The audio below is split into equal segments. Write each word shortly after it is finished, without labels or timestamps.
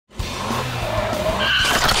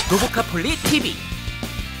로보카 폴리 TV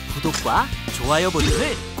구독과 좋아요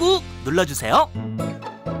버튼을 꾹 눌러주세요.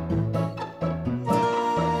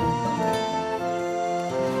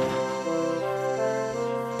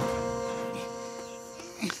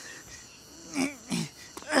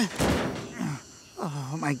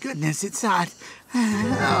 Oh my goodness, it's hot.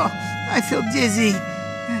 Oh, I feel dizzy.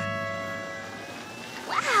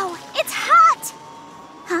 Wow, it's hot!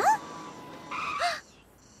 Huh?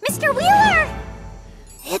 Mr. Wheeler!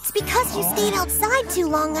 It's because you stayed outside too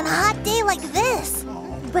long on a hot day like this.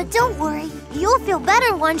 But don't worry, you'll feel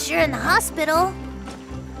better once you're in the hospital.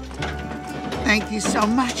 Thank you so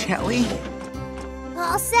much, Helly.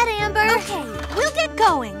 All set, Amber. Okay, we'll get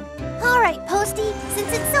going. All right, Posty,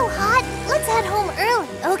 since it's so hot, let's head home early,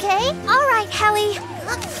 okay? All right, Helly.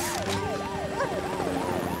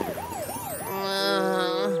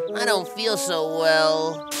 I don't feel so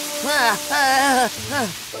well.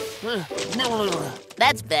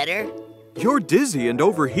 That's better. You're dizzy and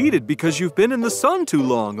overheated because you've been in the sun too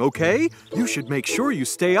long, okay? You should make sure you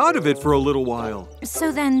stay out of it for a little while.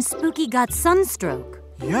 So then Spooky got sunstroke.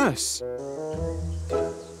 Yes.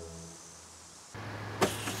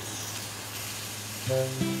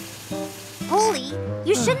 Poli,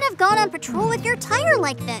 you shouldn't have gone on patrol with your tire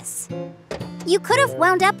like this. You could have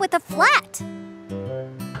wound up with a flat.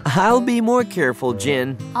 I'll be more careful,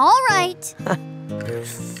 Jin. All right.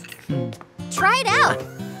 Try it out.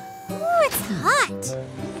 Ooh, it's hot.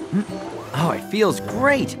 Oh, it feels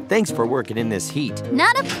great. Thanks for working in this heat.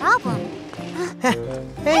 Not a problem.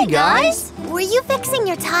 Hey, guys. Were you fixing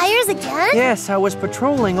your tires again? Yes, I was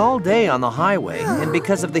patrolling all day on the highway, and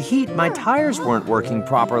because of the heat, my tires weren't working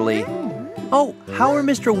properly. Oh, how are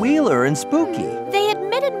Mr. Wheeler and Spooky? They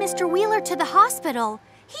admitted Mr. Wheeler to the hospital.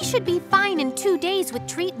 He should be fine in 2 days with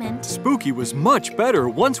treatment. Spooky was much better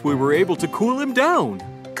once we were able to cool him down.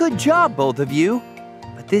 Good job, both of you.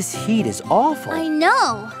 But this heat is awful. I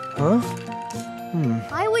know. Huh?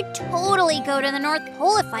 I would totally go to the North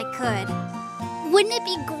Pole if I could. Wouldn't it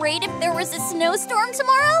be great if there was a snowstorm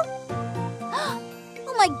tomorrow?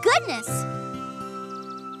 Oh my goodness!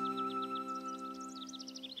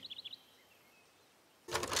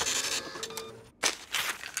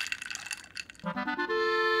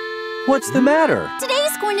 What's the matter?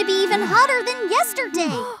 Today's going to be even hotter than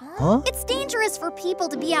yesterday. Huh? It's dangerous for people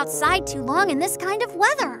to be outside too long in this kind of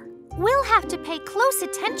weather. We'll have to pay close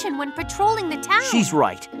attention when patrolling the town. She's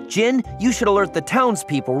right. Jin, you should alert the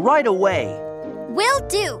townspeople right away. Will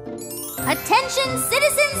do. Attention,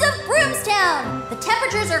 citizens of Broomstown! The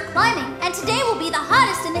temperatures are climbing, and today will be the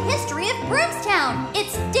hottest in the history of Broomstown.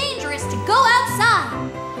 It's dangerous to go outside.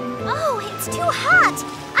 Oh, it's too hot.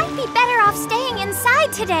 I'd be better off staying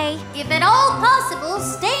inside today. If at all possible,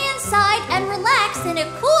 stay inside and relax in a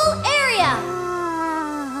cool area.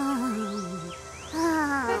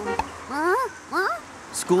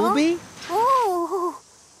 Schoolby? Oh,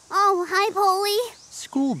 hi, Poli.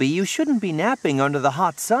 Schoolby, you shouldn't be napping under the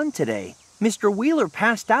hot sun today. Mr. Wheeler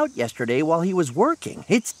passed out yesterday while he was working.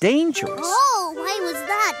 It's dangerous. Oh, why was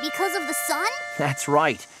that? Because of the sun? That's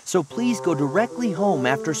right. So please go directly home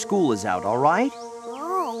after school is out, all right?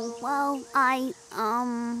 Oh, well,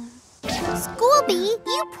 Schoolby,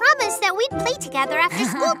 you promised that we'd play together after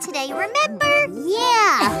school today, remember?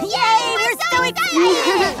 Yeah! Yay, we're so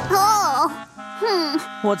excited!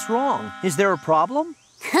 What's wrong? Is there a problem?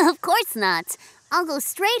 Of course not. I'll go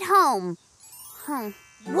straight home.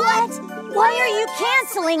 What? Why are you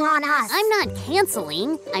canceling on us? I'm not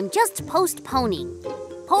canceling. I'm just postponing.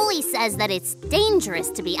 Poli says that it's dangerous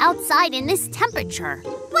to be outside in this temperature.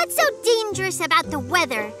 What's so dangerous about the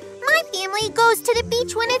weather? My family goes to the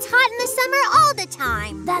beach when it's hot in the summer all the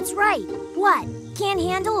time. That's right. What? Can't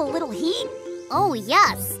handle a little heat? Oh,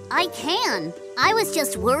 yes, I can. I was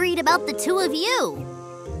just worried about the two of you.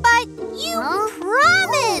 But you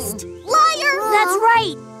promised! Liar! That's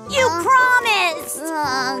right. You promised!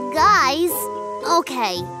 Guys.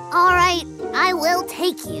 Okay, all right, I will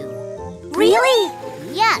take you. Really?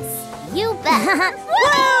 Yes, you bet.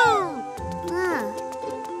 Woo!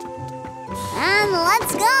 And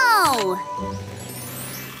let's go!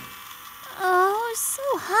 Oh, so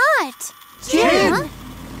hot. Jin! Huh?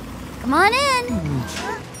 Come on in.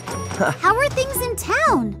 How are things in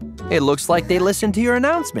town? It looks like they listened to your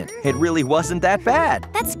announcement. It really wasn't that bad.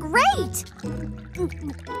 That's great.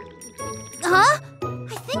 Huh?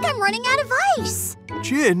 I think I'm running out of ice.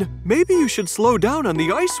 Jin, maybe you should slow down on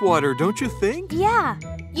the ice water, don't you think? Yeah,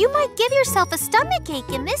 you might give yourself a stomachache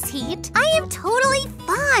in this heat. I am totally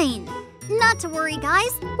fine. Not to worry,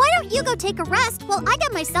 guys. Why don't you go take a rest while I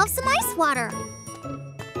get myself some ice water?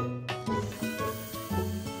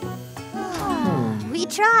 We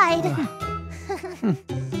tried.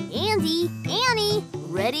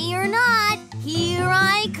 Ready or not, here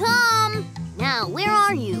I come. Now, where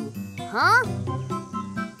are you? Huh?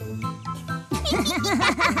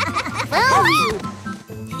 Found you.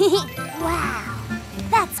 Wow,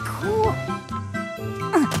 that's cool.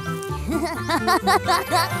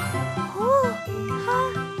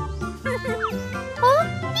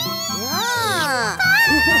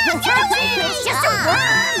 It's just a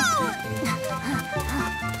worm.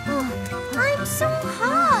 I'm so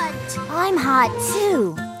hot. I'm hot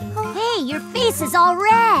too. Hey, your face is all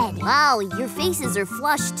red. Wow, your faces are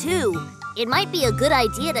flushed too. It might be a good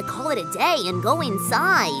idea to call it a day and go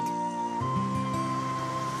inside.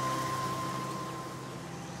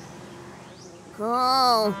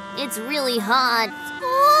 Oh, it's really hot.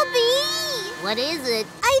 Scooby! What is it?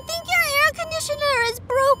 I think your air conditioner is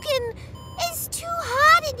broken. It's too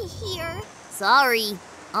hot in here. Sorry.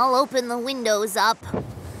 I'll open the windows up.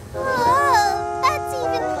 Oh, that's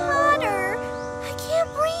even hotter. I can't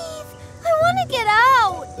breathe. I want to get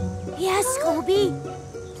out. Yes, Scooby.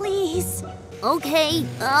 Please. Okay,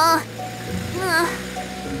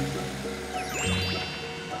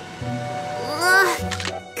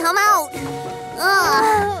 come out.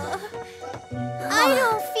 I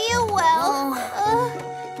don't feel well.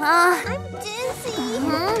 I'm dizzy.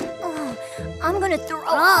 I'm gonna throw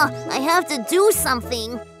up. I have to do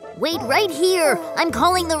something. Wait right here. I'm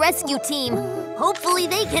calling the rescue team. Hopefully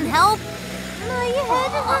they can help. My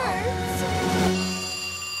head hurts.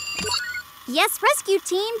 Yes, rescue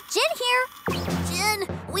team. Jen here. Jen,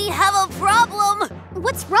 we have a problem.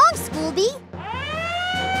 What's wrong, Scooby?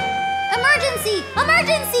 Emergency!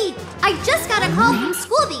 Emergency! I just got a call from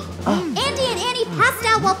Scooby. Andy and Annie passed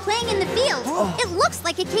out while playing in the field. It looks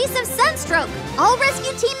like a case of sunstroke. All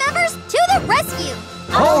rescue team members to the rescue.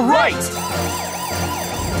 All right!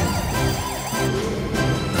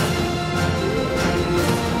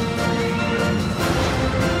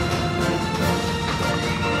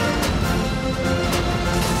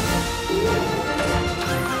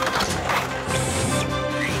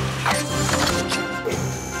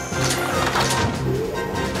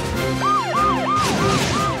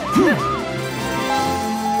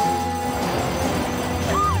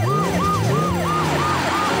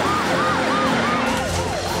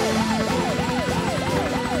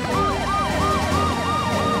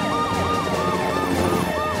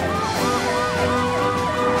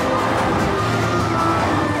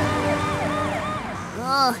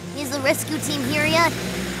 Rescue team here yet?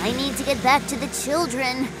 I need to get back to the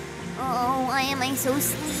children. Oh, why am I so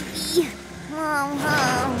sleepy?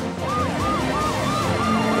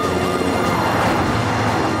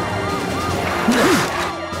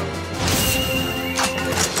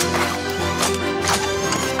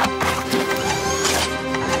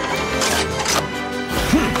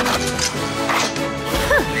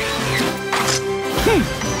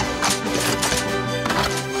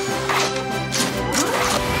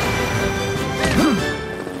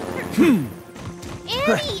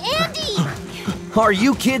 Andy! Are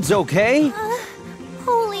you kids okay?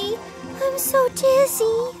 Polly, I'm so dizzy.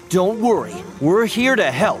 Don't worry, we're here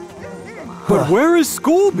to help. But where is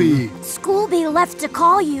Scooby? Scooby left to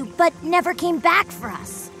call you, but never came back for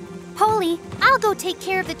us. Polly, I'll go take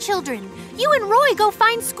care of the children. You and Roy go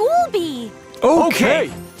find Scooby.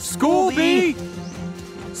 Okay. Scooby!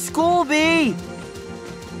 Scooby!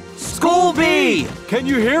 Scooby! Can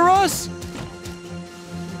you hear us?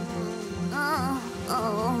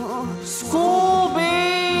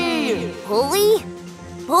 Scooby! Polly?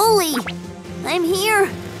 Polly! I'm here!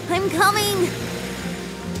 I'm coming!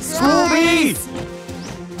 Scooby!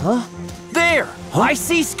 Huh? There! I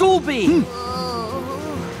see Scooby!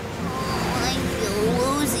 I feel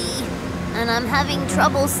woozy, and I'm having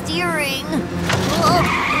trouble steering.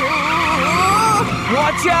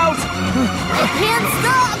 Watch out! I can't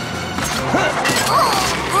stop!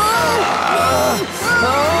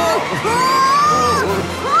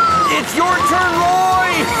 It's your turn, Roy!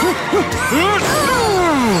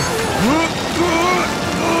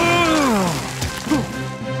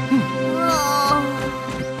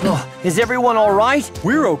 Is everyone all right?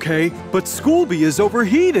 We're okay, but Scooby is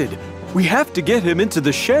overheated. We have to get him into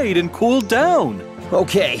the shade and cool down.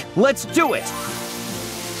 Okay, let's do it.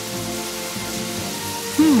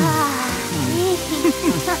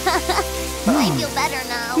 I feel better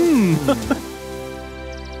now.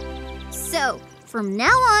 So, from now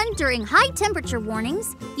on, during high temperature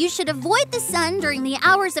warnings, you should avoid the sun during the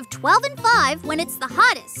hours of 12 and 5 when it's the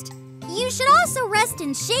hottest. You should also rest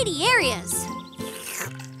in shady areas.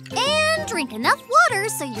 And drink enough water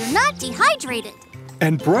so you're not dehydrated.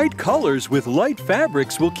 And bright colors with light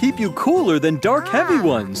fabrics will keep you cooler than dark, heavy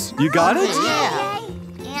ones. You got it? Yeah.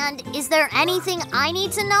 And is there anything I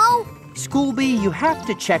need to know? Schoolbee, you have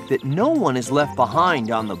to check that no one is left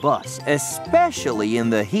behind on the bus, especially in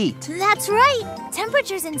the heat. That's right.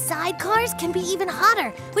 Temperatures inside cars can be even hotter,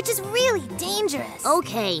 which is really dangerous.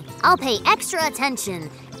 Okay, I'll pay extra attention.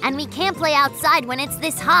 And we can't play outside when it's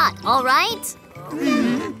this hot, all right?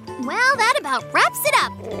 Well, that about wraps it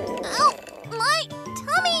up. Oh, my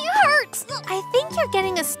tummy hurts. I think you're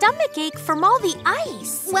getting a stomach ache from all the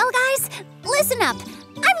ice. Well, guys, listen up.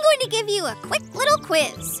 I'm going to give you a quick little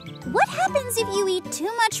quiz. What happens if you eat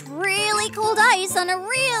too much really cold ice on a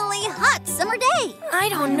really hot summer day? I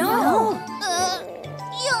don't know.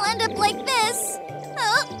 You'll end up like this.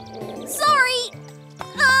 Sorry.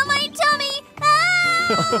 My tummy.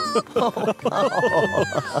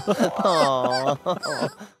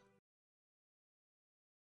 Ah!